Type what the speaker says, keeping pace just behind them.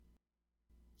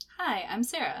Hi, I'm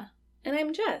Sarah. And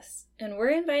I'm Jess, and we're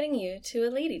inviting you to a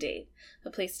lady date, a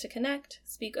place to connect,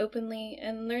 speak openly,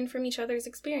 and learn from each other's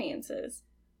experiences.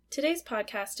 Today's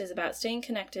podcast is about staying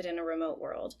connected in a remote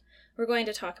world. We're going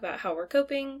to talk about how we're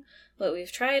coping, what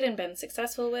we've tried and been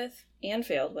successful with, and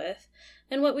failed with,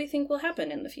 and what we think will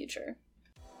happen in the future.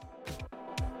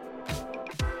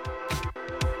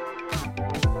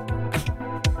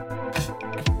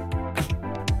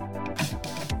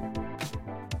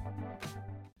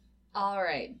 All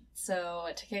right, so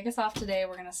to kick us off today,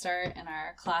 we're going to start in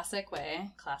our classic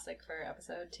way, classic for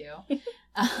episode 2,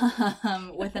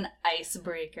 with an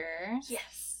icebreaker.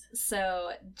 Yes.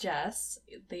 So, Jess,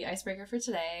 the icebreaker for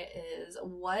today is,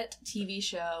 what TV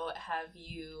show have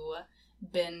you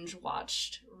binge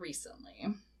watched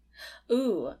recently?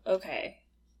 Ooh, okay.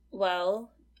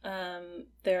 Well,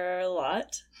 there are a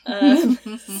lot.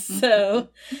 So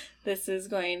this is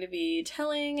going to be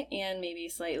telling and maybe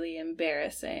slightly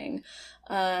embarrassing.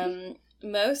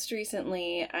 Most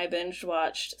recently, I binge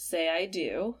watched Say I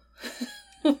Do,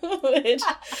 which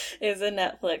is a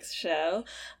Netflix show.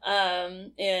 And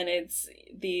it's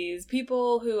these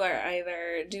people who are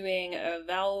either doing a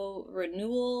vow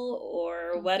renewal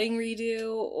or wedding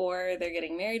redo, or they're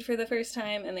getting married for the first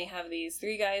time, and they have these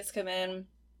 3 guys come in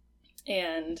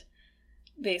and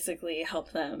basically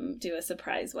help them do a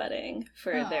surprise wedding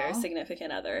for their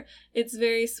significant other. It's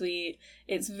very sweet.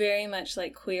 It's very much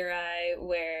like Queer Eye,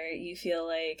 where you feel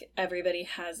like everybody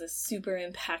has a super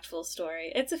impactful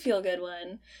story. It's a feel-good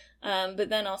one. But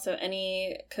then also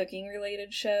any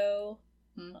cooking-related show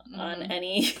on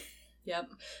any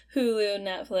Hulu,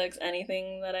 Netflix,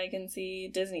 anything that I can see.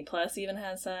 Disney Plus even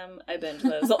has some. I binge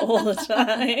those all the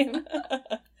time.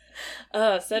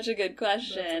 Oh, such a good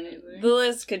question. The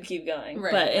list could keep going,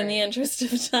 but in the interest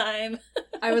of time.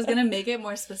 I was going to make it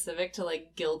more specific to,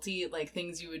 like, guilty, like,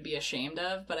 things you would be ashamed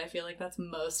of, but I feel like that's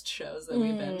most shows that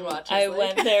we binge watch. I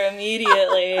went there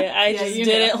immediately. I just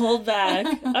didn't hold back.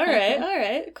 All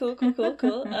right. Cool.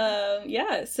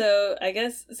 Yeah, so I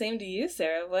guess same to you,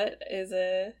 Sarah. What is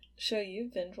a show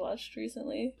you've binge watched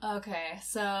recently? Okay,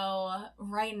 so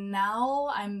right now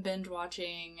I'm binge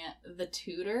watching The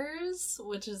Tudors,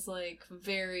 which is like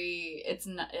it's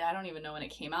not, I don't even know when it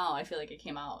came out. I feel like it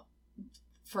came out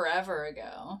forever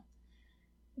ago.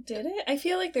 Did it? I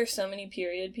feel like there's so many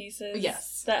period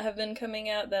pieces that have been coming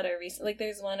out that are recent. Like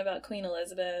there's one about Queen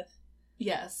Elizabeth.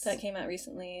 Yes. That came out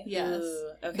recently. Yes.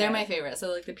 Ooh, okay. They're my favorite.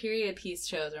 So, like, the period piece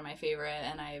shows are my favorite,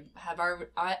 and I have,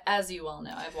 as you well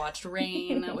know, I've watched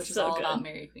Reign, which is all about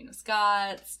Mary Queen of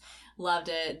Scots. Loved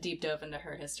it. Deep dove into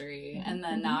her history. And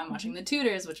then now I'm watching The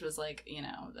Tudors, which was, like, you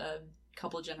know, a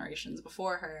couple generations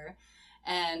before her.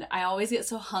 And I always get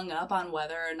so hung up on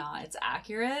whether or not it's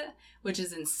accurate, which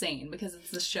is insane, because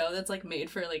it's the show that's, like, made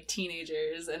for, like,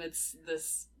 teenagers, and it's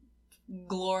this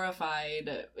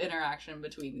glorified interaction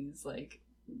between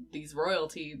these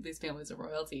families of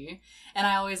royalty, and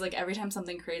I always, like, every time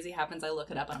something crazy happens, I look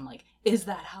it up and I'm like, is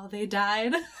that how they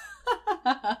died?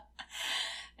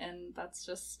 And that's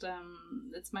just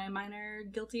it's my minor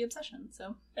guilty obsession.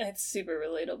 So it's super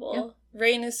relatable.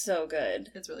 Reign is so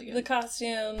good. It's really good. The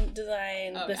costume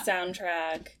design, the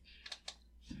soundtrack,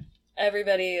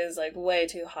 everybody is like way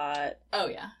too hot.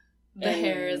 The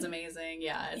hair is amazing.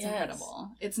 Yeah, it's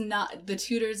incredible. It's not, The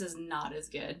Tudors is not as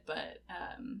good, but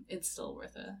it's still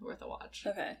worth a watch.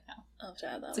 Okay. Yeah. I'll have to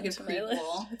add that. It's a good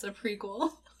prequel. It's a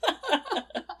prequel.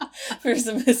 For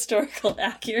some historical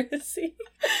accuracy.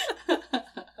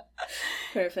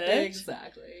 Perfect.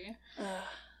 Exactly.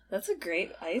 That's a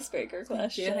great icebreaker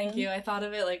question. Thank you. I thought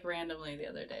of it, like, randomly the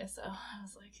other day, so I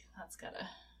was like, that's gotta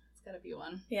be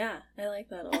one. Yeah, I like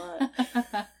that a lot.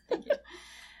 Thank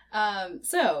you.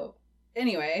 So,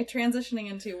 anyway, transitioning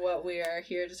into what we are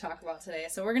here to talk about today.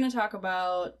 So we're going to talk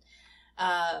about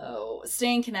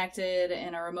staying connected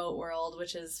in a remote world,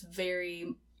 which is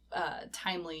very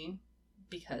timely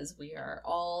because we are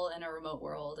all in a remote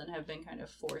world and have been kind of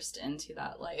forced into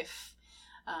that life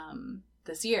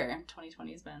this year.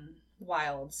 2020 has been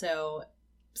wild. So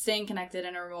staying connected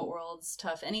in a remote world's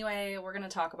tough anyway. We're going to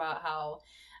talk about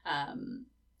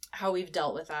how we've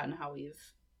dealt with that and how we've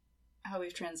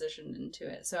transitioned into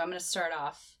it. So I'm going to start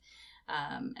off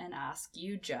and ask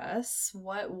you, Jess,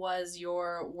 what was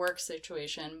your work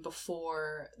situation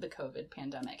before the COVID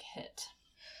pandemic hit?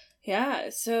 Yeah,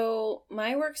 so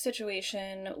my work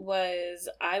situation was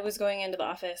I was going into the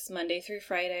office Monday through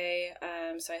Friday,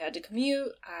 so I had to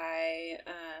commute. I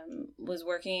was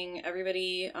working,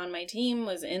 everybody on my team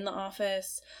was in the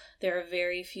office. There are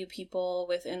very few people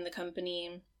within the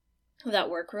company that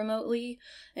work remotely.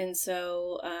 And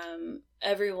so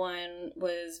everyone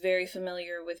was very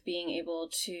familiar with being able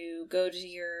to go to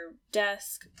your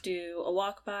desk, do a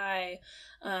walk by,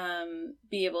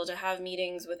 be able to have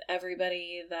meetings with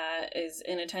everybody that is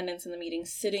in attendance in the meeting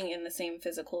sitting in the same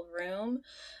physical room.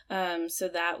 So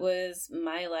that was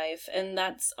my life. And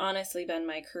that's honestly been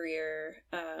my career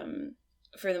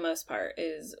for the most part,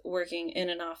 is working in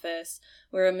an office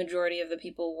where a majority of the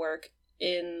people work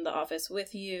in the office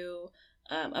with you,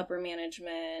 upper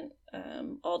management,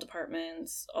 all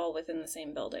departments, all within the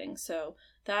same building. So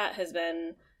that has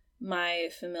been my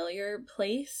familiar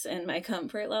place and my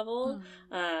comfort level,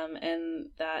 and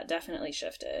that definitely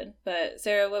shifted. But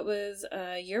Sarah, what was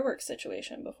your work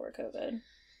situation before COVID?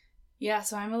 Yeah,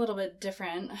 so I'm a little bit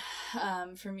different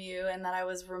from you in that I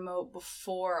was remote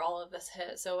before all of this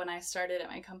hit. So when I started at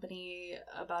my company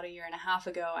about 1.5 years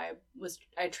ago,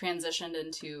 I transitioned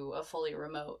into a fully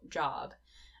remote job.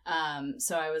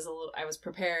 So I was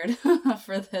prepared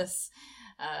for this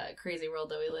crazy world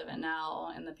that we live in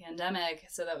now in the pandemic.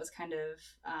 So that was kind of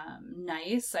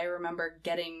nice. I remember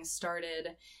getting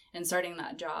started and starting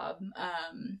that job.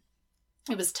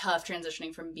 It was tough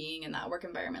transitioning from being in that work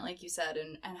environment, like you said,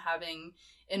 and having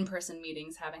in-person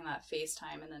meetings, having that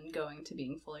FaceTime, and then going to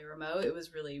being fully remote. It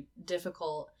was really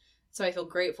difficult. So I feel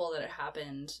grateful that it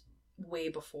happened way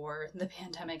before the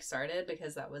pandemic started,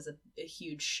 because that was a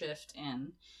huge shift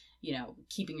in,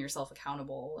 keeping yourself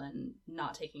accountable and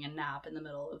not taking a nap in the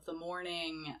middle of the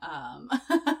morning.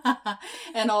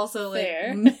 And also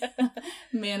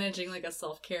managing like a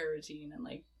self-care routine, and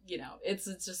it's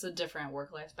just a different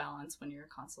work-life balance when you're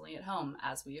constantly at home,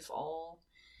 as we've all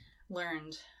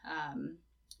learned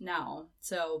now.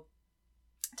 So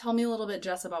tell me a little bit,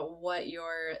 Jess, about what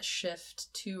your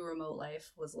shift to remote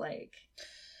life was like.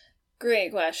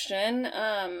 Great question.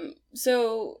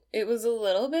 So it was a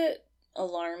little bit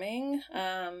alarming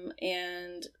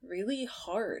and really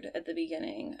hard at the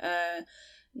beginning.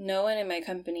 No one in my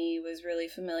company was really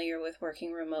familiar with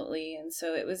working remotely, and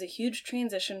so it was a huge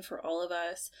transition for all of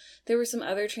us. There were some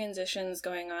other transitions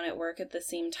going on at work at the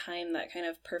same time that kind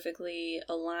of perfectly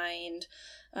aligned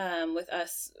with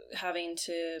us having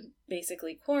to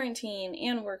basically quarantine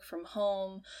and work from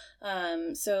home.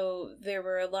 So there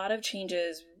were a lot of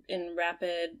changes in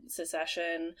rapid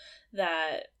succession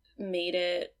that made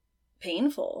it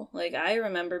painful. Like, I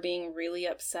remember being really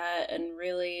upset and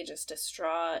really just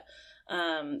distraught.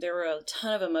 There were a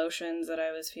ton of emotions that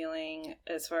I was feeling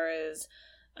as far as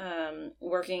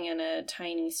working in a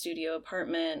tiny studio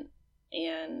apartment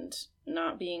and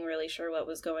not being really sure what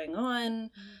was going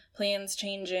on, plans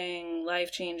changing,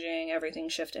 life changing, everything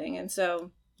shifting. And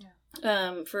so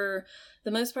for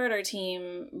the most part, our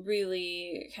team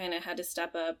really kind of had to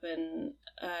step up and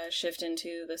shift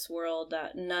into this world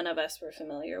that none of us were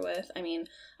familiar with. I mean,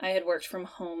 I had worked from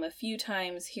home a few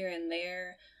times here and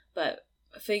there, but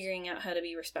figuring out how to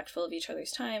be respectful of each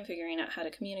other's time, figuring out how to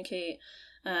communicate,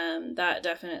 that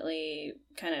definitely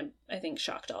kind of, I think,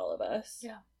 shocked all of us.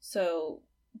 Yeah. So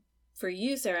for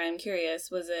you, Sarah, I'm curious,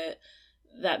 was it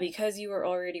that because you were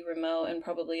already remote and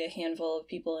probably a handful of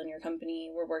people in your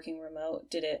company were working remote,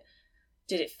 did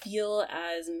it feel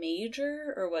as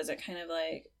major, or was it kind of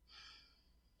like,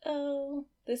 oh,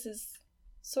 this is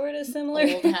sort of similar?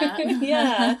 Old hat.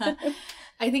 Yeah.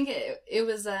 I think it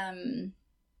was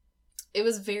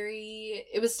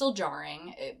still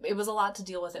jarring. It was a lot to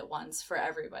deal with at once for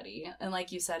everybody. And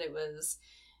like you said, it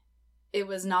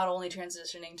was not only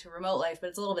transitioning to remote life, but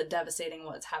it's a little bit devastating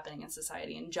what's happening in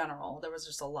society in general. There was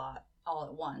just a lot all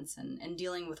at once, and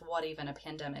dealing with what even a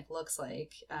pandemic looks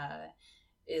like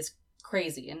is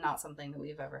crazy and not something that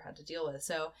we've ever had to deal with.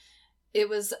 So it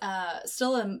was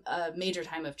still a major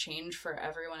time of change for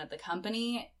everyone at the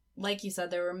company. Like you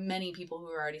said, there were many people who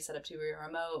were already set up to be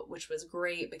remote, which was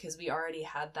great because we already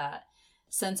had that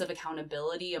sense of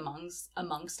accountability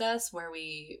amongst us, where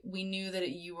we knew that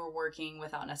you were working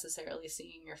without necessarily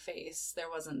seeing your face. There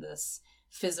wasn't this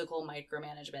physical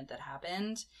micromanagement that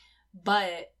happened.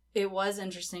 But it was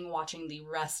interesting watching the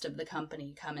rest of the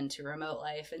company come into remote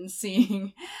life and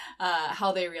seeing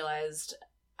how they realized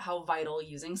how vital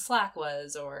using Slack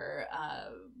was, or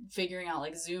figuring out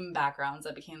like Zoom backgrounds.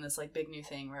 That became this like big new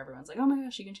thing where everyone's like, oh my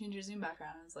gosh, you can change your Zoom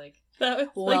background. I was like, that was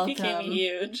like became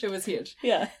huge. It was huge.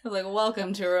 Yeah. I was like,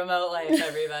 welcome to remote life,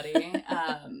 everybody.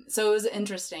 So it was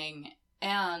interesting.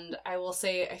 And I will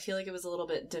say, I feel like it was a little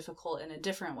bit difficult in a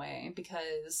different way,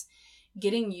 because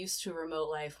getting used to remote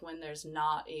life when there's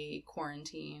not a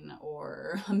quarantine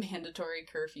or a mandatory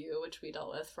curfew, which we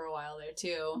dealt with for a while there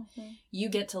too, you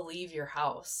get to leave your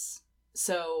house.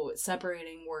 So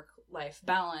separating work-life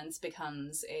balance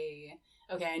becomes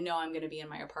okay, I know I'm going to be in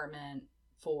my apartment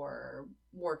for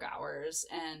work hours.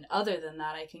 And other than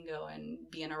that, I can go and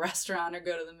be in a restaurant or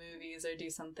go to the movies or do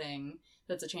something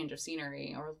that's a change of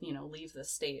scenery, or, you know, leave the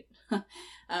state.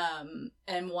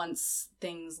 And once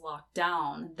things locked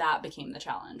down, that became the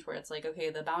challenge, where it's like, okay,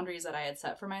 the boundaries that I had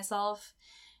set for myself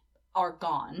are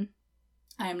gone.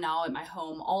 I am now at my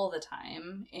home all the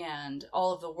time, and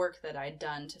all of the work that I'd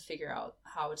done to figure out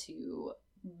how to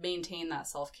maintain that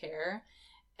self-care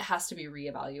has to be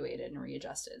reevaluated and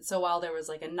readjusted. So while there was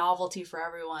like a novelty for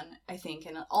everyone, I think,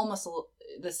 and almost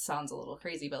this sounds a little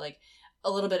crazy, but like a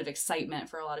little bit of excitement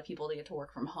for a lot of people to get to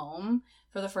work from home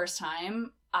for the first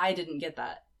time, I didn't get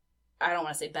that. I don't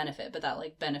want to say benefit, but that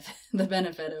like benefit, the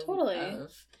benefit of totally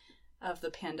of the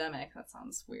pandemic. That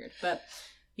sounds weird, but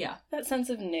yeah, that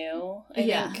sense of new. I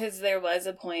think because there was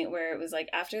a point where it was like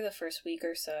after the first week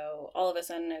or so, all of a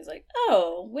sudden I was like,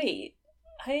 oh wait,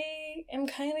 I am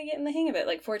kind of getting the hang of it.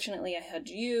 Like, fortunately, I had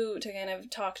you to kind of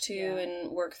talk to and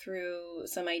work through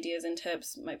some ideas and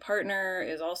tips. My partner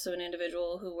is also an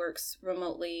individual who works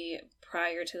remotely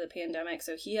prior to the pandemic,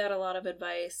 so he had a lot of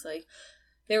advice. Like,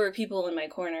 there were people in my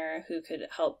corner who could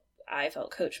help, I felt,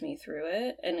 coach me through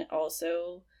it, and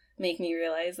also make me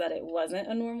realize that it wasn't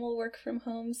a normal work from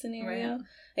home scenario. Right.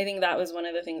 I think that was one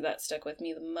of the things that stuck with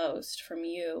me the most from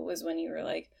you, was when you were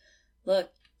like,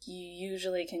 look, you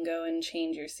usually can go and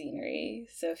change your scenery.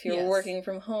 So if you're working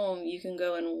from home, you can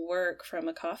go and work from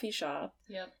a coffee shop.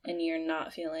 Yep. And you're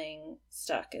not feeling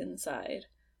stuck inside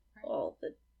all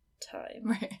the time.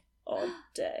 Right. All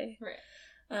day.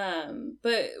 Right.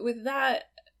 But with that,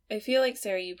 I feel like,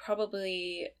 Sarah, you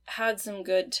probably had some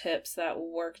good tips that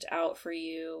worked out for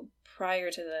you prior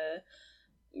to the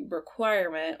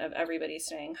requirement of everybody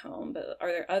staying home, but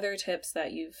are there other tips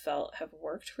that you've felt have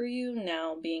worked for you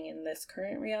now, being in this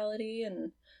current reality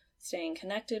and staying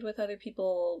connected with other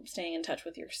people, staying in touch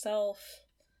with yourself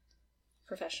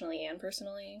professionally and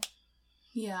personally?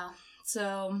 Yeah,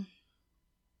 so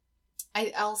I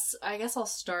guess I'll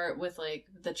start with like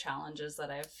the challenges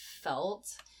that I've felt.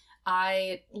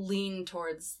 I lean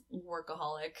towards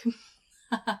workaholic.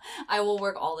 I will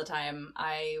work all the time.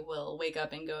 I will wake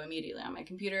up and go immediately on my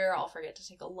computer. I'll forget to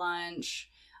take a lunch.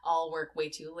 I'll work way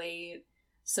too late.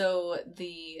 So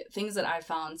the things that I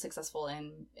found successful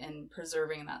in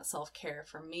preserving that self-care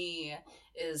for me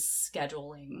is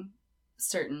scheduling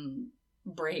certain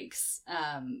breaks,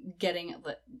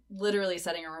 literally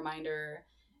setting a reminder.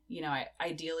 You know,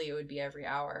 ideally it would be every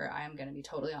hour. I am going to be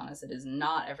totally honest, it is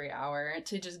not every hour,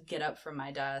 to just get up from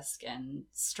my desk and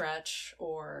stretch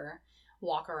or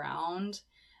walk around.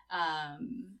 I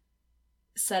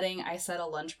set a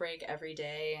lunch break every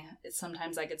day.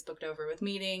 Sometimes that gets booked over with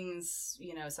meetings.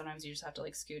 You know, sometimes you just have to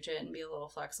like scooch it and be a little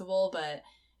flexible, but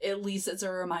at least it's a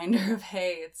reminder of,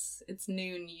 hey, it's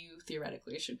noon, you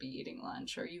theoretically should be eating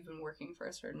lunch, or you've been working for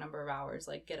a certain number of hours,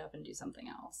 like get up and do something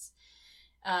else.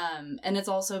 And it's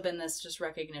also been this just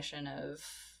recognition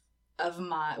of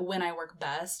my, when I work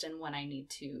best and when I need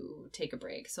to take a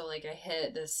break. So like I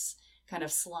hit this kind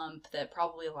of slump that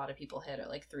probably a lot of people hit at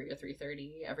like 3 or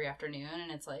 3:30 every afternoon, and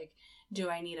it's like, do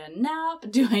I need a nap?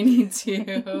 Do I need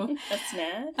to a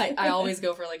snack? I always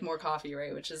go for like more coffee,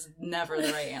 right? Which is never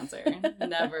the right answer.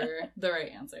 Never the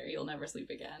right answer. You'll never sleep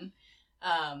again.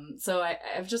 So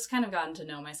I've just kind of gotten to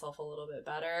know myself a little bit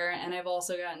better, and I've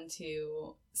also gotten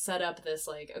to set up this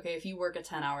like, okay, if you work a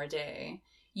 10-hour day,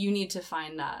 you need to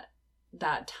find that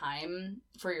time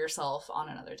for yourself on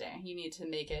another day. You need to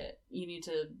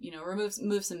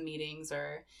move some meetings,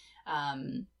 or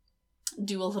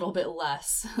do a little bit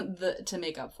less to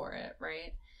make up for it,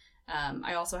 right?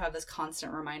 I also have this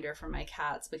constant reminder from my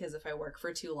cats, because if I work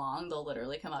for too long, they'll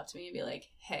literally come up to me and be like,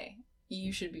 hey,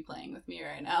 you should be playing with me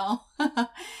right now.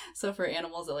 So for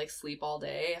animals that like sleep all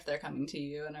day, if they're coming to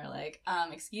you and are like,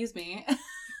 excuse me,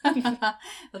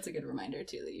 that's a good reminder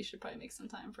too, that you should probably make some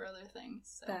time for other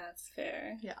things. So. That's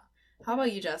fair. Yeah. How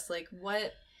about you, Jess? Like,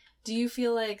 what do you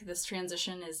feel like this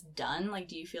transition is done? Like,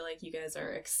 do you feel like you guys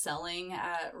are excelling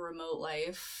at remote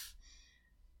life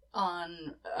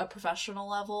on a professional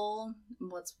level?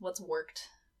 What's worked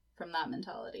from that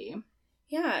mentality?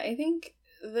 Yeah, I think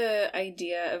the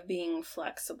idea of being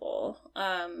flexible.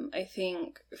 I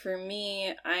think for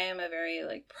me, I am a very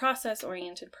like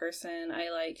process-oriented person.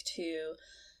 I like to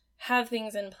have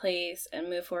things in place and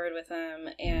move forward with them,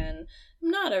 and I'm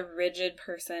not a rigid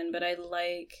person, but I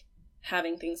like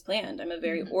having things planned. I'm a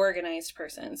very organized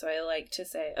person, so I like to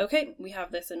say, okay, we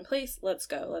have this in place, let's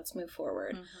go, let's move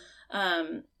forward.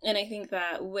 And I think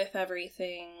that with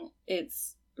everything,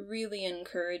 it's really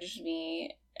encouraged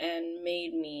me and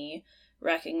made me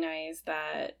recognize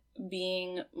that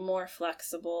being more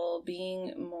flexible,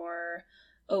 being more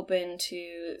open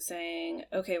to saying,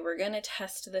 okay, we're going to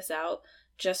test this out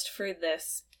just for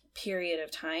this period of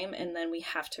time, and then we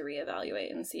have to reevaluate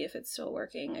and see if it's still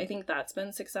working. I think that's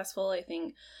been successful. I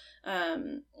think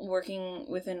working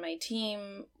within my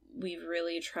team, we've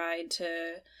really tried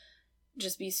to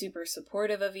just be super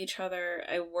supportive of each other.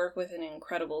 I work with an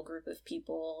incredible group of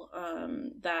people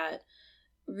that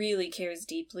really cares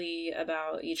deeply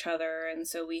about each other, and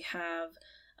so we have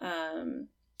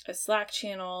a Slack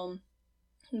channel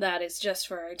that is just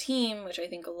for our team, which I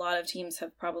think a lot of teams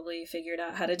have probably figured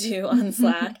out how to do on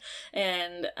Slack.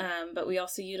 And but we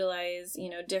also utilize,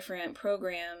 different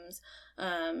programs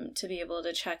to be able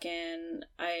to check in.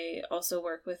 I also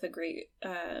work with a great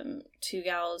 2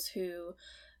 gals who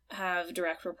have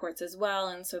direct reports as well,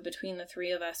 and so between the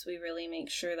 3 of us, we really make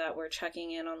sure that we're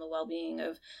checking in on the well-being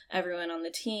of everyone on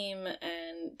the team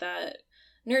and that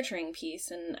nurturing piece.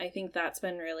 And I think that's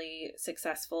been really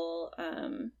successful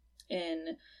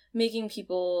in making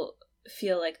people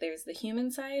feel like there's the human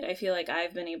side. I feel like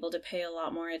I've been able to pay a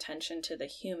lot more attention to the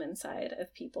human side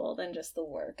of people than just the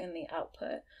work and the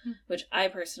output, which I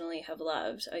personally have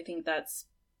loved. I think that's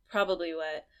probably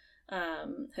what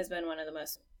has been one of the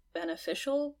most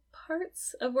beneficial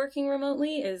parts of working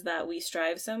remotely, is that we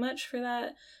strive so much for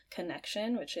that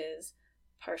connection, which is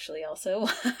partially also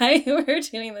why we're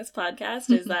doing this podcast,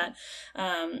 is that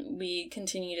we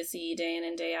continue to see day in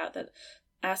and day out that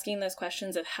asking those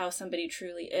questions of how somebody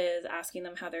truly is, asking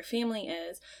them how their family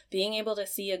is, being able to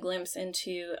see a glimpse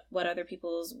into what other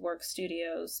people's work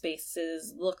studio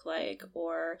spaces look like,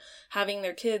 or having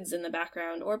their kids in the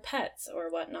background or pets or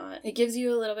whatnot. It gives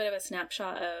you a little bit of a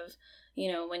snapshot of,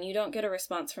 when you don't get a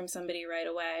response from somebody right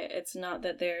away, it's not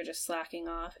that they're just slacking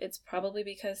off. It's probably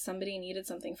because somebody needed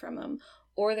something from them,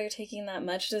 or they're taking that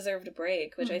much deserved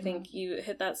break, which I think you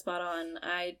hit that spot on.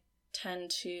 I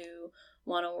tend to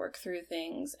want to work through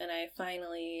things, and I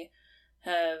finally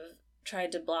have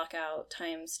tried to block out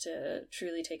times to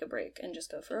truly take a break and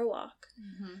just go for a walk.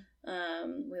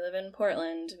 We live in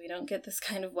Portland. We don't get this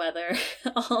kind of weather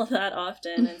all that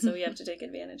often, and so we have to take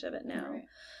advantage of it now.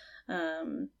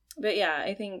 Right. But yeah,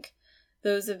 I think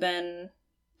those have been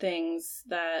things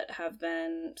that have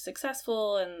been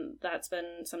successful, and that's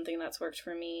been something that's worked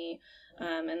for me,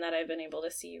 and that I've been able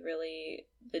to see really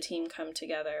the team come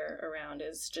together around,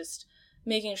 is just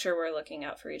making sure we're looking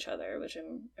out for each other, which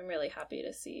I'm really happy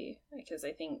to see, because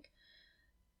I think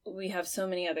we have so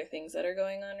many other things that are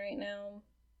going on right now.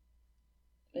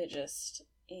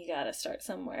 You gotta start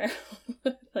somewhere.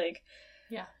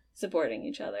 Supporting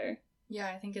each other. Yeah,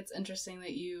 I think it's interesting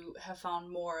that you have found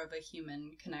more of a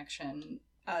human connection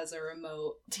as a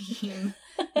remote team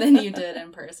than you did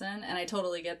in person. And I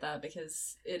totally get that,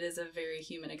 because it is a very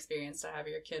human experience to have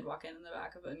your kid walk in the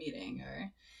back of a meeting,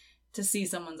 or to see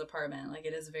someone's apartment. Like,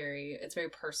 it's very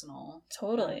personal.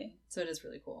 Totally. So it is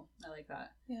really cool. I like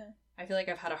that. Yeah. I feel like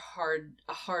I've had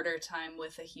a harder time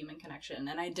with a human connection,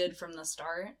 and I did from the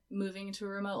start, moving to a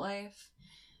remote life.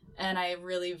 And I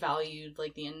really valued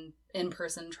like the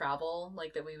in-person travel,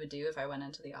 like that we would do if I went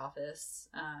into the office,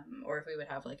 or if we would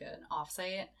have like an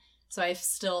offsite. So I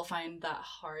still find that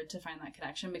hard to find that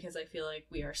connection, because I feel like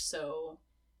we are so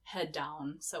head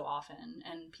down so often,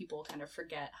 and people kind of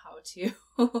forget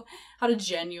how to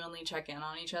genuinely check in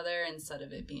on each other, instead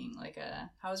of it being like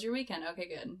how was your weekend? Okay,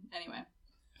 good. Anyway.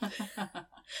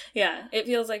 Yeah, it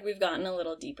feels like we've gotten a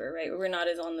little deeper, right? We're not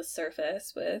as on the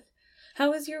surface with,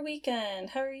 how was your weekend?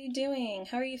 How are you doing?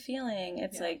 How are you feeling?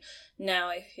 It's like, now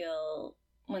I feel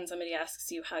when somebody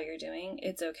asks you how you're doing,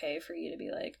 it's okay for you to be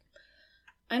like,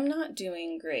 I'm not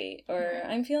doing great, or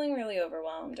I'm feeling really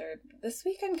overwhelmed, or this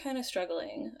week I'm kind of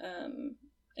struggling.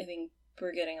 I think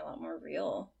we're getting a lot more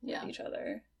real with each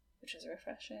other, which is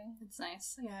refreshing. It's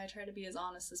nice. Yeah, I try to be as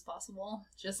honest as possible,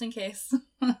 just in case.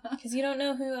 Because you don't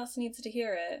know who else needs to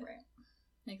hear it. Right.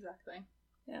 Exactly.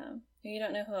 Yeah. You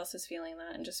don't know who else is feeling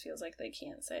that and just feels like they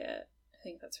can't say it. I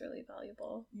think that's really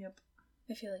valuable. Yep.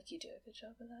 I feel like you do a good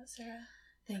job of that, Sarah.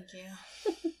 Thank you.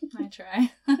 I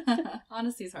try.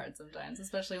 Honesty's hard sometimes,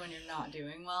 especially when you're not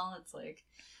doing well. It's like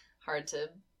hard to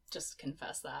just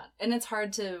confess that. And it's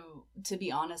hard to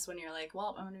be honest when you're like,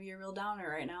 well, I'm going to be a real downer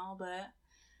right now, but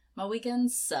my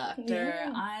weekend sucked, or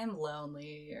I'm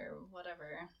lonely, or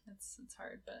whatever. It's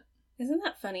hard, but... Isn't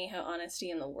that funny how honesty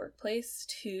in the workplace,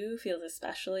 too, feels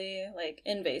especially, like,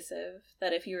 invasive?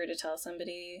 That if you were to tell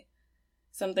somebody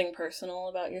something personal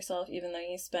about yourself, even though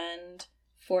you spend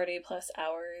 40 plus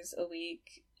hours a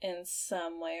week in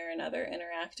some way or another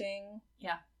interacting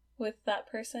with that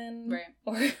person. Right.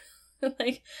 Or,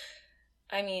 like,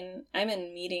 I mean, I'm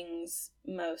in meetings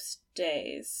most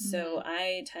days, so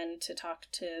I tend to talk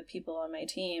to people on my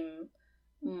team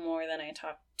more than I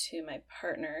talk to my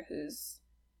partner, who's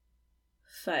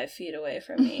 5 feet away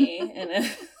from me in a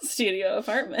studio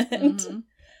apartment. Mm-hmm.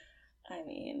 I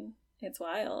mean, it's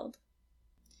wild.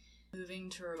 Moving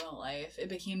to remote life, it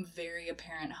became very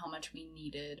apparent how much we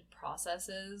needed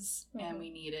processes, and we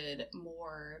needed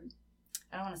more,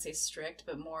 I don't want to say strict,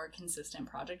 but more consistent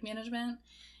project management.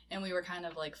 And we were kind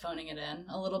of like phoning it in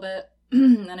a little bit.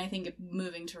 And I think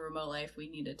moving to remote life, we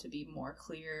needed to be more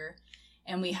clear.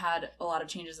 And we had a lot of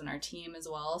changes in our team as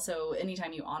well. So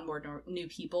anytime you onboard new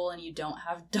people and you don't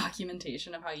have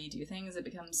documentation of how you do things, it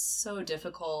becomes so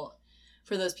difficult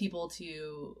for those people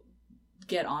to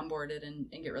get onboarded and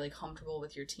get really comfortable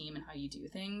with your team and how you do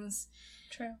things.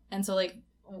 True. And so like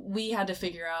we had to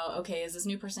figure out, okay, is this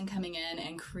new person coming in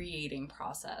and creating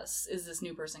process? Is this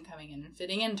new person coming in and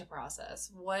fitting into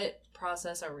process? What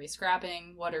process are we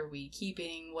scrapping? What are we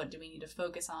keeping? What do we need to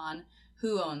focus on?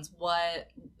 Who owns what?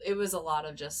 It was a lot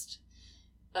of just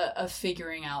a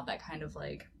figuring out that kind of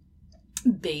like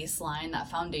baseline, that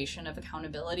foundation of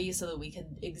accountability, so that we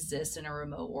could exist in a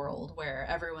remote world where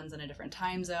everyone's in a different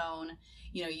time zone.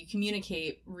 You know, you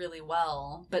communicate really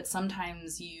well, but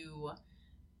sometimes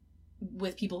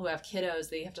with people who have kiddos,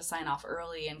 they have to sign off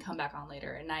early and come back on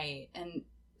later at night. And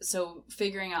so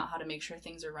figuring out how to make sure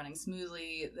things are running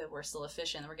smoothly, that we're still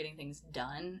efficient, that we're getting things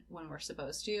done when we're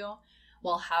supposed to,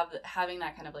 while having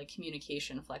that kind of like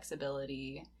communication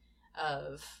flexibility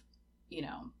of, you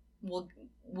know,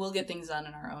 we'll get things done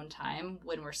in our own time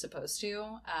when we're supposed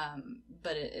to,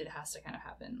 but it has to kind of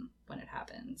happen when it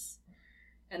happens.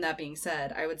 And that being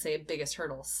said, I would say biggest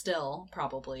hurdle still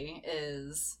probably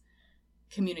is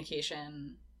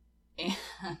communication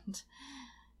and,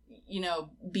 you know,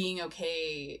 being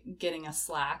okay getting a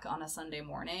Slack on a Sunday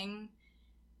morning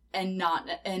and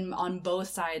on both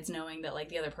sides knowing that like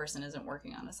the other person isn't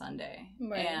working on a Sunday.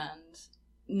 Right. And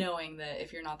knowing that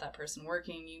if you're not that person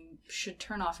working, you should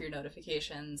turn off your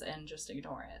notifications and just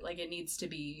ignore it. Like it needs to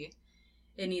be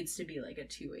like a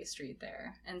two-way street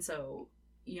there. And so,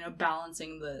 you know,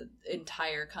 balancing the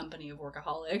entire company of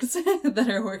workaholics that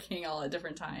are working all at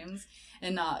different times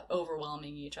and not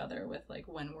overwhelming each other with like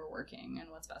when we're working and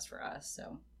what's best for us.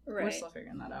 So right. We're still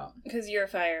figuring that out. Because your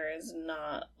fire is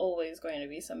not always going to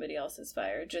be somebody else's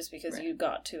fire just because right. you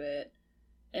got to it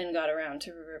and got around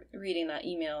to reading that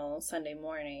email Sunday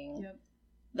morning. Yep.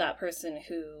 That person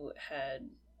who had,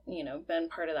 you know, been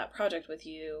part of that project with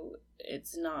you,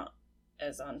 it's not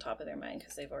as on top of their mind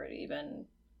because they've already been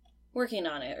working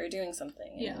on it or doing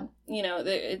something. Yeah. And, you know,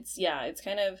 it's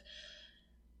kind of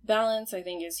balance, I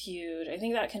think, is huge. I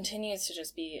think that continues to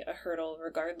just be a hurdle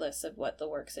regardless of what the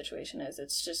work situation is.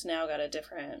 It's just now got a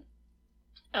different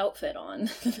outfit on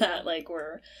that, like,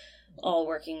 we're all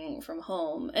working from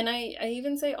home. And I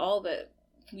even say all, but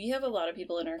we have a lot of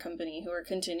people in our company who are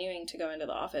continuing to go into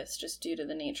the office just due to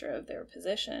the nature of their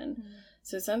position. Mm-hmm.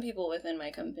 So some people within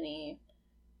my company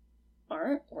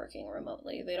aren't working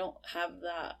remotely. They don't have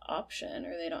that option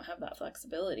or they don't have that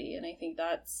flexibility. And I think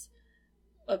that's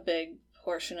a big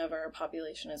portion of our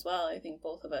population as well. I think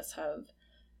both of us have,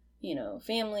 you know,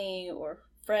 family or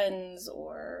friends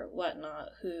or whatnot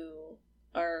who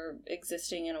are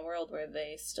existing in a world where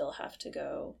they still have to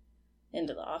go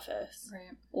into the office.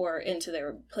 Right. Or into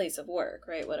their place of work,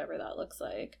 right? Whatever that looks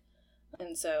like.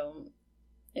 And so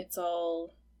it's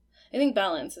all, I think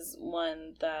balance is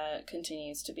one that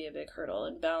continues to be a big hurdle,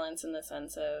 and balance in the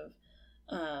sense of,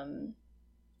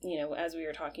 you know, as we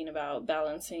were talking about,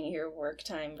 balancing your work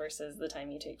time versus the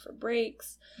time you take for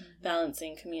breaks, mm-hmm.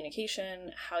 balancing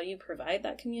communication, how you provide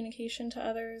that communication to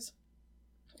others.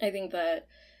 I think that,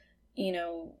 you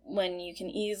know, when you can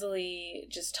easily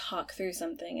just talk through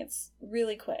something, it's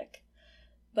really quick.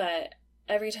 But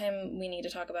every time we need to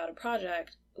talk about a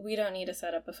project, we don't need to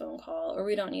set up a phone call or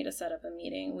we don't need to set up a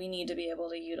meeting. We need to be able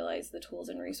to utilize the tools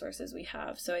and resources we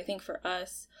have. So I think for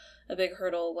us, a big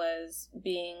hurdle was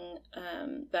being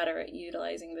better at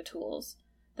utilizing the tools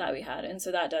that we had. And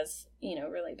so that does, you know,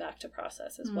 relate back to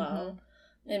process as mm-hmm. well.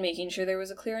 And making sure there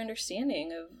was a clear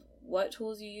understanding of what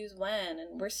tools you use when.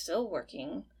 And we're still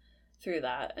working through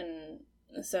that.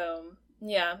 And so,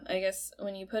 yeah, I guess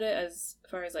when you put it as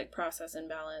far as like process and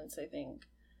balance, I think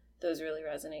those really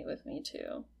resonate with me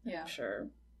too. Yeah. I'm sure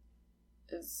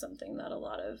is something that a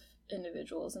lot of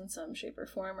individuals in some shape or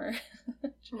form are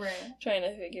right. trying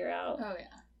to figure out. Oh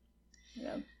yeah.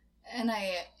 Yeah. And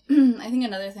I think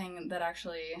another thing that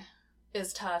actually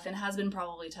is tough and has been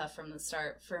probably tough from the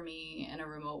start for me in a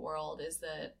remote world is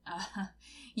that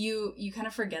you kind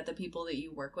of forget the people that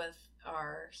you work with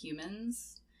are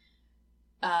humans.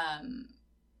 And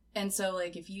so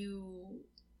like if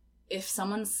if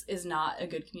someone is not a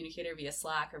good communicator via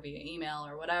Slack or via email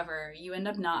or whatever, you end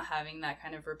up not having that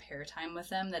kind of repair time with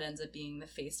them that ends up being the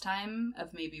FaceTime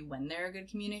of maybe when they're a good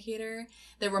communicator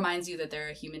that reminds you that they're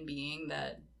a human being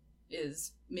that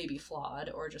is maybe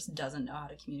flawed or just doesn't know how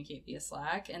to communicate via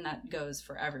Slack, and that goes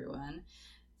for everyone.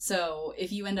 So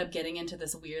if you end up getting into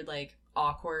this weird, like,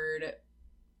 awkward,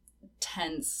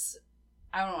 tense,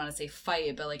 I don't want to say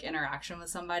fight, but like interaction with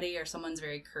somebody, or someone's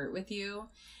very curt with you,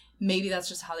 maybe that's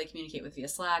just how they communicate with via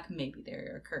Slack. Maybe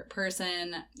they're a curt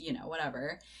person, you know,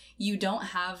 whatever. You don't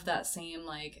have that same,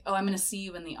 like, oh, I'm going to see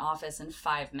you in the office in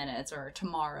 5 minutes or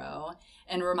tomorrow,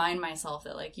 and remind myself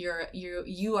that, like,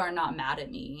 you are not mad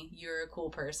at me. You're a cool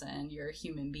person. You're a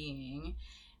human being.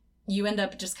 You end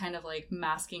up just kind of like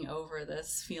masking over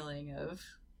this feeling of,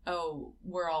 oh,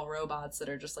 we're all robots that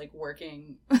are just like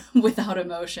working without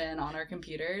emotion on our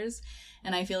computers.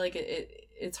 And I feel like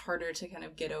it's harder to kind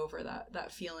of get over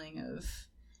that feeling of,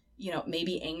 you know,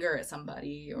 maybe anger at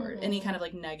somebody or any kind of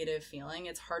like negative feeling.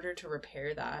 It's harder to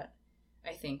repair that,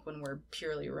 I think, when we're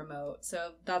purely remote.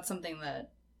 So that's something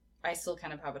that I still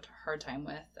kind of have a hard time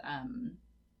with.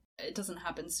 It doesn't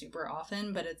happen super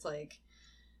often, but it's like,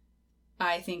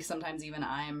 I think sometimes even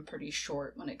I'm pretty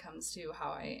short when it comes to how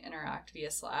I interact via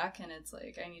Slack, and it's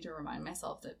like I need to remind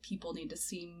myself that people need to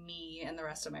see me and the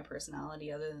rest of my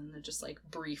personality other than the just like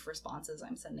brief responses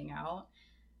I'm sending out,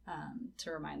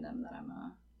 to remind them that I'm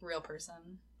a real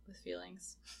person with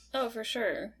feelings. Oh, for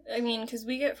sure. I mean, because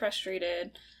we get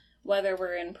frustrated whether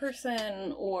we're in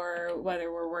person or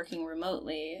whether we're working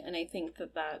remotely, and I think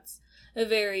that that's a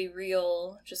very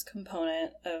real just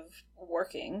component of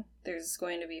working. There's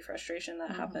going to be frustration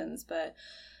that happens, but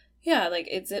yeah, like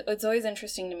it's always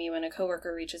interesting to me when a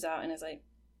coworker reaches out and is like,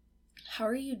 how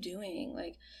are you doing?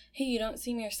 Like, hey, you don't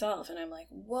seem yourself. And I'm like,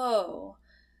 whoa,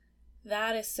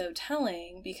 that is so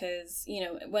telling, because, you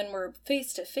know, when we're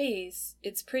face to face,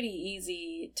 it's pretty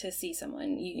easy to see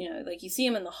someone. You know, like you see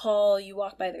them in the hall, you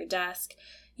walk by their desk,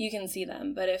 you can see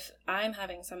them. But if I'm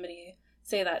having somebody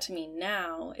say that to me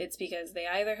now, it's because they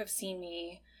either have seen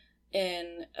me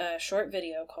in a short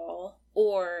video call,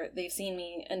 or they've seen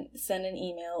me and send an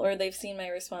email, or they've seen my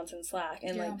response in Slack.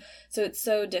 And like, so it's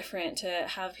so different to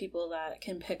have people that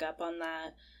can pick up on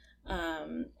that,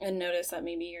 and notice that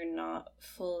maybe you're not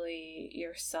fully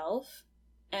yourself,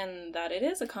 and that it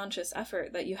is a conscious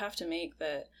effort that you have to make,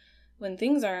 that when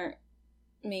things aren't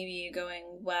maybe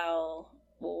going well,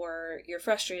 or you're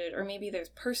frustrated, or maybe there's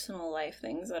personal life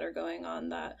things that are going on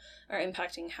that are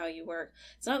impacting how you work.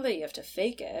 It's not that you have to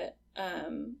fake it,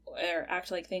 or act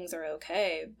like things are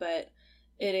okay, but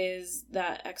it is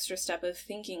that extra step of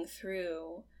thinking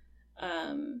through,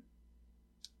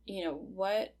 you know,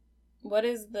 what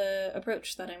is the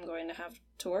approach that I'm going to have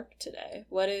to work today?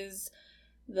 What is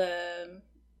the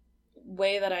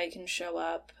way that I can show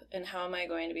up, and how am I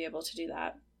going to be able to do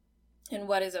that? And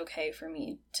what is okay for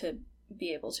me to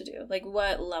be able to do? Like,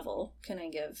 what level can I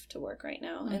give to work right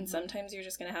now? And sometimes you're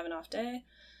just going to have an off day.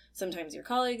 Sometimes your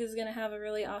colleague is going to have a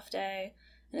really off day.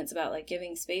 And it's about like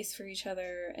giving space for each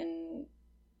other and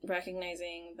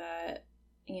recognizing that,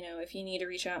 you know, if you need to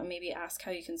reach out and maybe ask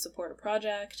how you can support a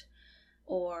project,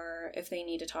 or if they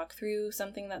need to talk through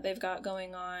something that they've got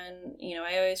going on, you know,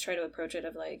 I always try to approach it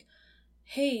of like,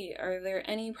 hey, are there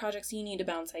any projects you need to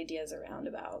bounce ideas around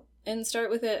about? And start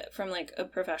with it from like a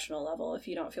professional level if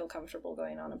you don't feel comfortable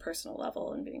going on a personal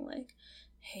level and being like,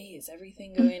 hey, is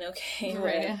everything going okay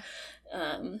with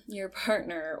your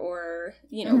partner, or,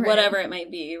 you know, whatever it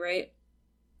might be, right?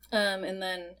 And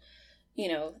then, you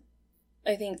know,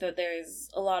 I think that there's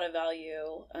a lot of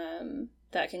value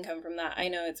that can come from that. I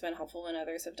know it's been helpful when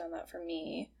others have done that for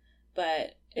me,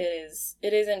 but it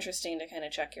is interesting to kind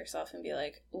of check yourself and be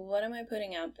like, what am I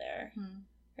putting out there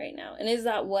right now? And is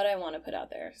that what I want to put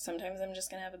out there? Sometimes I'm just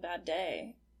going to have a bad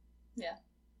day. Yeah.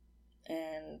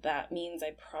 And that means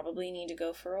I probably need to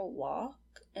go for a walk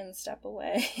and step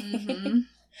away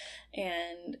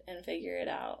and figure it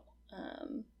out.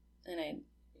 And I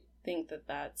think that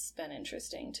that's been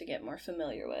interesting to get more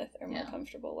familiar with, or more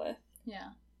comfortable with.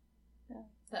 Yeah.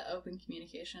 That open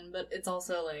communication, but it's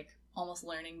also like almost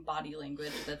learning body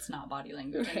language that's not body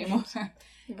language anymore. It's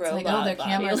like, oh, their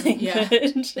camera's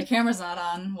the camera's not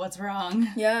on. What's wrong?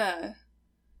 Yeah.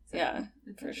 So yeah,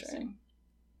 it's for interesting.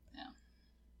 Sure.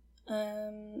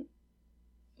 Yeah.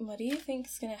 What do you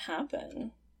think's gonna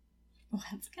happen?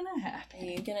 What's gonna happen? Are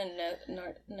you gonna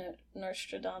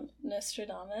Nordstrom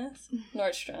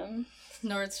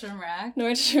rack?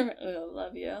 Nordstrom. Oh,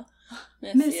 love you.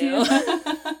 Miss you.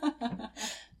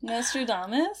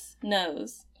 Nostradamus?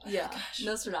 Nose. Yeah. Gosh.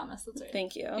 Nostradamus, that's right.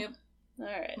 Thank you. Yep. All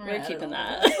right, we're keeping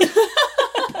that.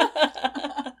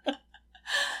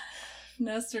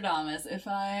 Nostradamus, if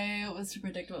I was to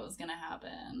predict what was going to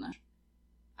happen,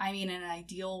 I mean, in an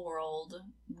ideal world,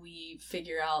 we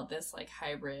figure out this, like,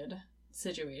 hybrid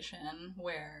situation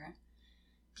where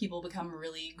people become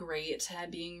really great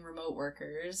at being remote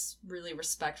workers, really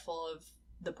respectful of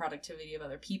the productivity of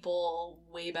other people,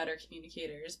 way better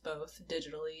communicators, both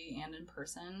digitally and in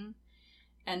person.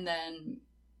 And then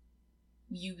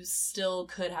you still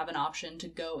could have an option to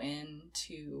go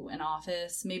into an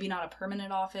office, maybe not a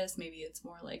permanent office, maybe it's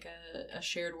more like a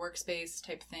shared workspace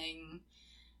type thing.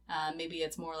 Maybe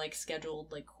it's more like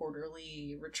scheduled, like,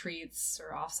 quarterly retreats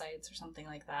or offsites or something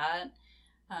like that.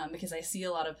 Because I see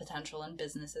a lot of potential in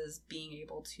businesses being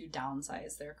able to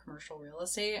downsize their commercial real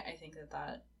estate. I think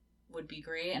that would be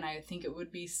great, and I think it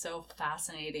would be so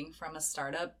fascinating from a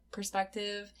startup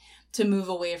perspective to move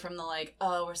away from the, like,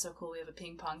 oh, we're so cool, we have a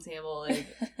ping pong table, like,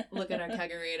 look at our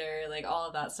kegerator, like, all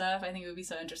of that stuff. I think it would be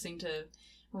so interesting to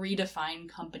redefine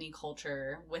company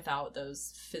culture without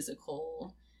those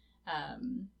physical,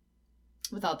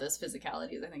 without those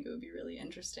physicalities. I think it would be really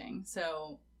interesting.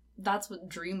 So that's what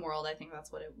dream world, I think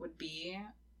that's what it would be.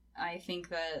 I think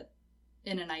that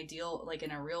in an ideal, like,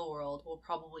 in a real world, we'll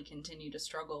probably continue to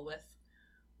struggle with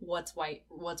what's right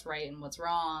and what's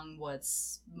wrong,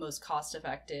 what's most cost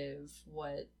effective,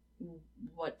 what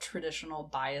traditional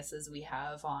biases we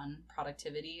have on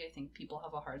productivity. I think people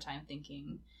have a hard time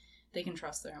thinking they can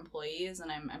trust their employees,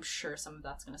 and I'm sure some of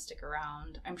that's going to stick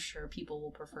around. I'm sure people will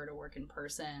prefer to work in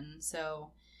person. So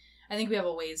I think we have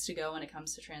a ways to go when it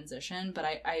comes to transition, but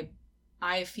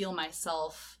I feel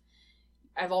myself,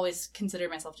 I've always considered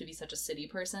myself to be such a city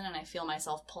person, and I feel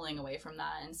myself pulling away from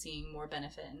that and seeing more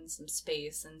benefit in some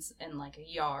space and like a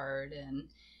yard and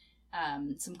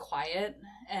some quiet.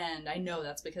 And I know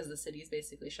that's because the city's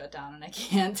basically shut down and I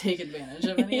can't take advantage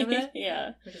of any of it.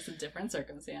 Yeah. Which is a different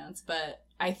circumstance. But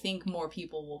I think more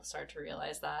people will start to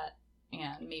realize that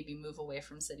and maybe move away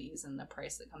from cities and the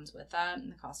price that comes with that and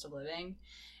the cost of living.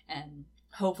 And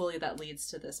hopefully that leads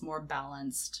to this more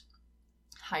balanced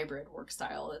hybrid work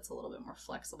style that's a little bit more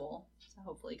flexible. So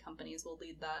hopefully companies will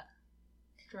lead that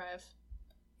drive.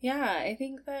 Yeah, I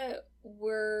think that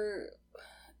we're,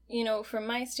 from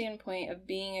my standpoint of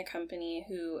being a company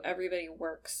who everybody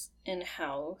works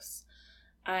in-house,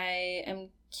 I am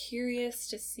curious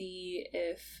to see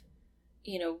if,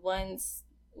 once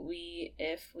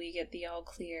if we get the all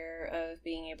clear of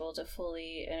being able to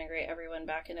fully integrate everyone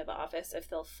back into the office, if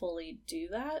they'll fully do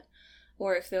that,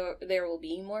 or if there will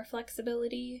be more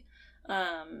flexibility.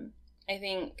 I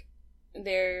think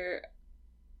there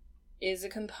is a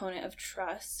component of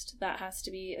trust that has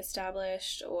to be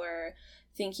established, or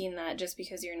thinking that just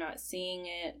because you're not seeing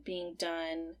it being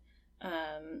done,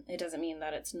 it doesn't mean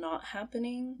that it's not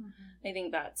happening. Mm-hmm. I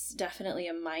think that's definitely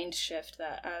a mind shift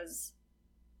that as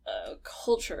a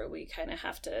culture we kind of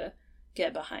have to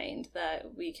get behind,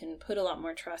 that we can put a lot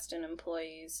more trust in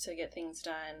employees to get things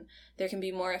done. There can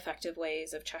be more effective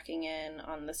ways of checking in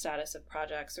on the status of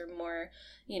projects, or more,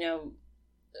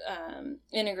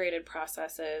 integrated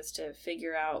processes to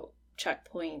figure out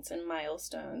checkpoints and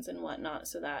milestones and whatnot,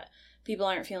 so that people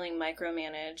aren't feeling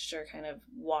micromanaged or kind of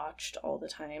watched all the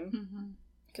time.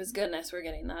 Because goodness, we're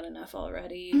getting that enough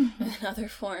already in other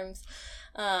forms.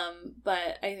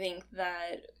 But I think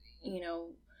that,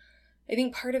 I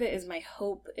think part of it is, my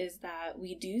hope is that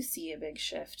we do see a big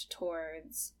shift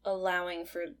towards allowing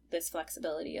for this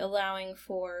flexibility, allowing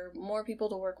for more people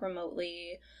to work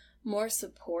remotely, more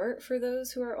support for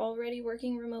those who are already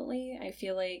working remotely. I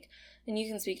feel like, and you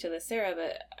can speak to this, Sarah,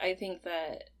 but I think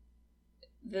that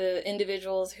the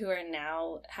individuals who are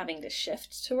now having to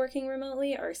shift to working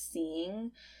remotely are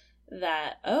seeing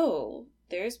that, oh,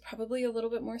 there's probably a little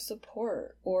bit more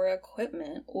support or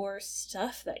equipment or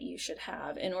stuff that you should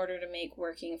have in order to make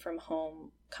working from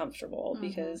home comfortable. Mm-hmm.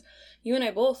 Because you and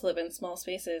I both live in small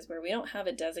spaces where we don't have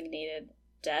a designated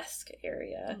desk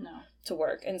area to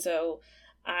work. And so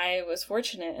I was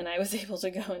fortunate, and I was able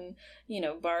to go and,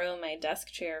 borrow my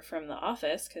desk chair from the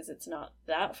office because it's not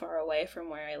that far away from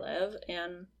where I live.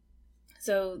 And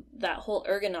so that whole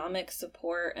ergonomic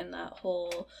support and that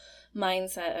whole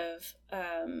mindset of,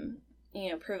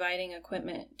 providing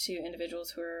equipment to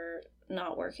individuals who are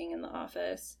not working in the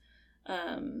office,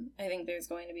 I think there's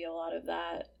going to be a lot of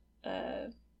that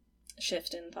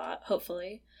shift in thought,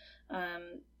 hopefully.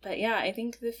 But yeah, I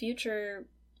think the future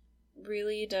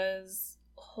really does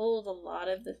hold a lot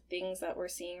of the things that we're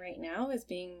seeing right now as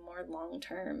being more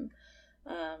long-term,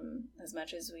 as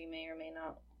much as we may or may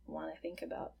not want to think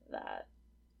about that.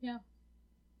 Yeah.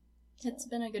 It's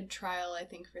been a good trial, I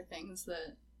think, for things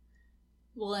that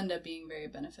will end up being very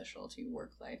beneficial to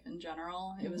work life in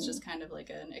general. It was just kind of like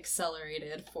an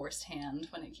accelerated, forced hand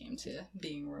when it came to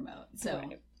being remote. So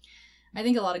right. I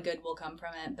think a lot of good will come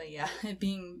from it, but yeah, it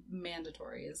being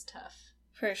mandatory is tough.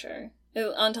 For sure.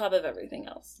 On top of everything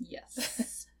else.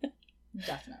 Yes.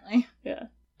 Definitely. Yeah.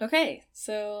 Okay,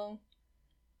 so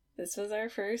this was our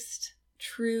first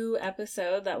true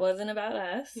episode that wasn't about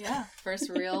us. Yeah, first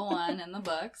real one in the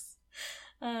books.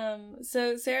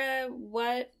 So Sarah,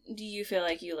 what do you feel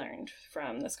like you learned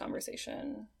from this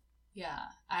conversation? Yeah,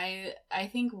 I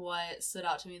think what stood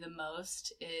out to me the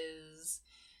most is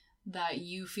that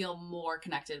you feel more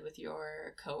connected with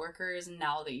your coworkers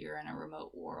now that you're in a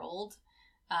remote world.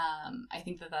 I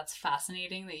think that that's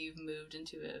fascinating that you've moved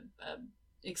into a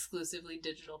exclusively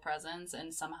digital presence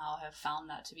and somehow have found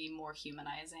that to be more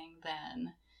humanizing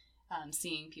than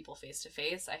seeing people face to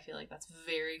face. I feel like that's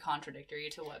very contradictory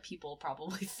to what people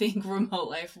probably think remote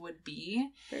life would be.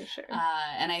 For sure.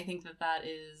 And I think that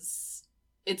is,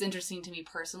 it's interesting to me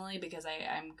personally because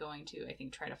I'm going to, I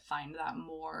think, try to find that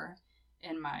more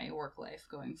in my work life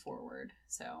going forward.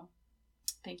 So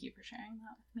thank you for sharing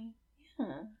that with me.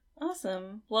 Yeah.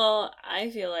 Awesome. Well, I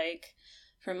feel like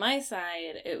from my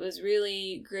side, it was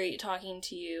really great talking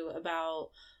to you about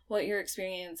what your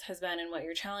experience has been and what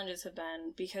your challenges have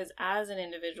been, because as an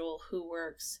individual who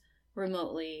works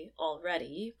remotely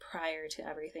already prior to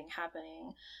everything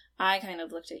happening, I kind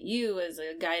of looked at you as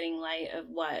a guiding light of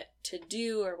what to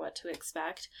do or what to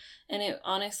expect. And it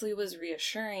honestly was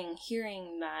reassuring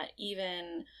hearing that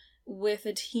even with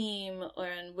a team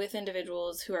and with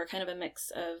individuals who are kind of a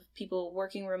mix of people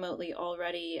working remotely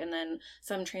already and then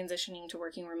some transitioning to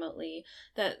working remotely,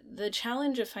 that the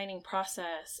challenge of finding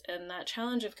process and that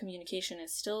challenge of communication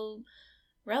is still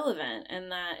relevant,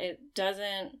 and that it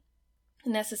doesn't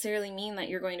necessarily mean that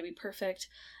you're going to be perfect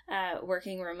at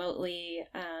working remotely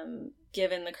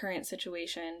given the current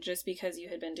situation just because you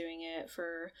had been doing it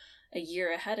for a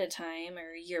year ahead of time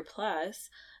or a year plus.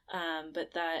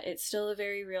 But that it's still a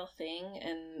very real thing,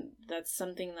 and that's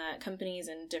something that companies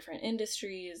in different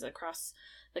industries across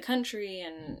the country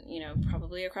and, you know,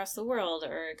 probably across the world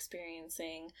are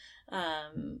experiencing,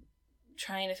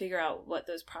 trying to figure out what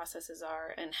those processes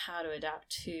are and how to adapt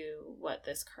to what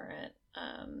this current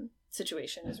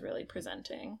situation is really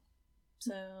presenting.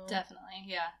 So definitely,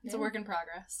 yeah. It's a work in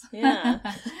progress. Yeah.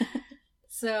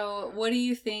 So what do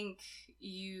you think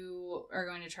you are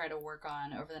going to try to work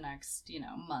on over the next,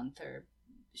 month or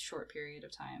short period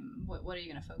of time? What are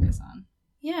you going to focus on?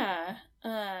 Yeah.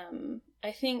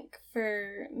 I think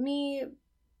for me,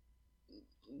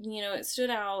 it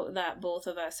stood out that both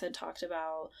of us had talked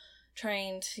about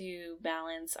trying to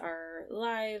balance our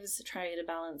lives, try to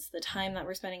balance the time that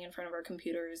we're spending in front of our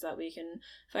computers, that we can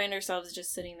find ourselves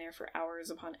just sitting there for hours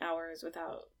upon hours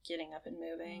without getting up and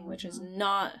moving, which is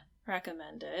not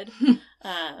recommended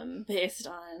based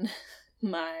on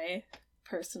my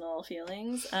personal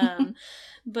feelings.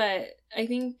 But I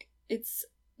think it's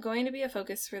going to be a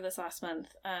focus for this last month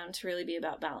to really be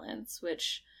about balance,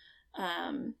 which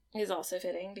is also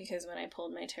fitting because when I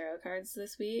pulled my tarot cards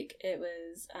this week, it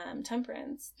was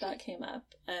temperance that came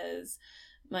up as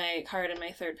my card in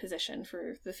my third position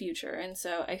for the future. And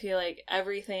so I feel like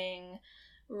everything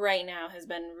right now has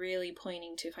been really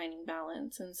pointing to finding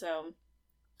balance. And so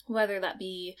whether that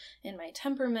be in my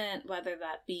temperament, whether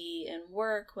that be in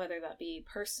work, whether that be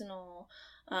personal,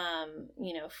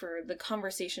 for the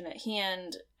conversation at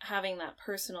hand, having that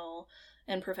personal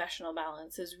and professional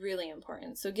balance is really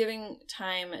important. So giving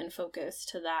time and focus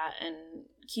to that and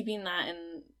keeping that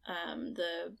in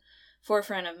the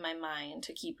forefront of my mind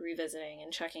to keep revisiting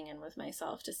and checking in with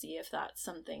myself to see if that's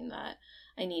something that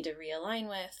I need to realign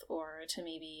with or to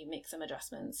maybe make some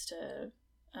adjustments to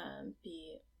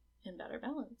be in better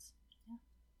balance. Yeah,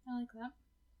 I like that.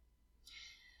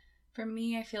 For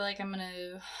me, I feel like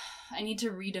I need to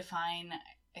redefine,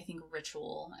 I think,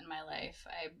 ritual in my life.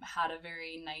 I had a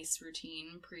very nice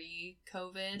routine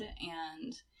pre-COVID,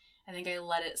 and I think I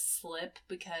let it slip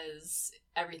because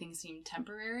everything seemed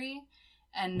temporary.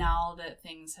 And now that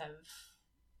things have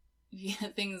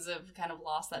kind of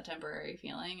lost that temporary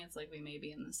feeling, it's like we may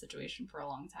be in this situation for a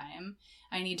long time.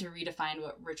 I need to redefine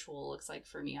what ritual looks like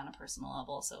for me on a personal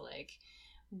level. So like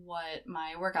what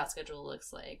my workout schedule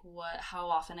looks like, how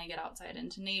often I get outside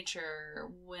into nature,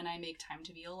 when I make time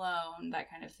to be alone, that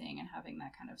kind of thing, and having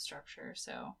that kind of structure.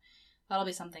 So that'll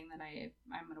be something that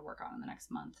I'm going to work on in the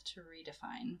next month to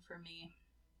redefine for me.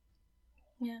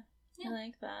 Yeah. I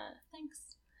like that.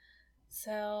 Thanks.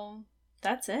 So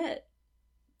that's it.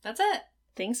 That's it.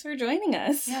 Thanks for joining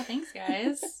us. Yeah, thanks,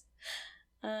 guys.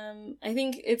 I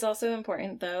think it's also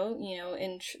important, though, you know,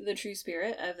 in the true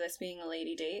spirit of this being a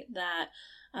lady date, that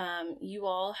you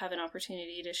all have an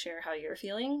opportunity to share how you're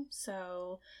feeling.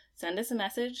 So send us a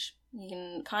message. You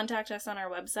can contact us on our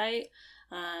website.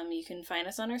 You can find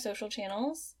us on our social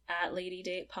channels at Lady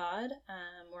Date Pod.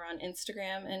 We're on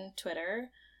Instagram and Twitter.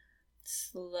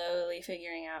 Slowly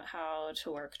figuring out how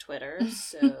to work Twitter,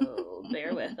 so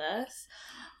bear with us.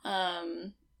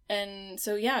 And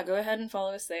so, yeah, go ahead and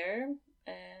follow us there.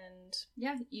 And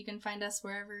yeah, you can find us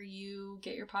wherever you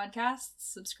get your podcasts,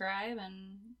 subscribe,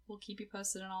 and we'll keep you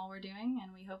posted on all we're doing,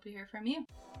 and we hope to hear from you.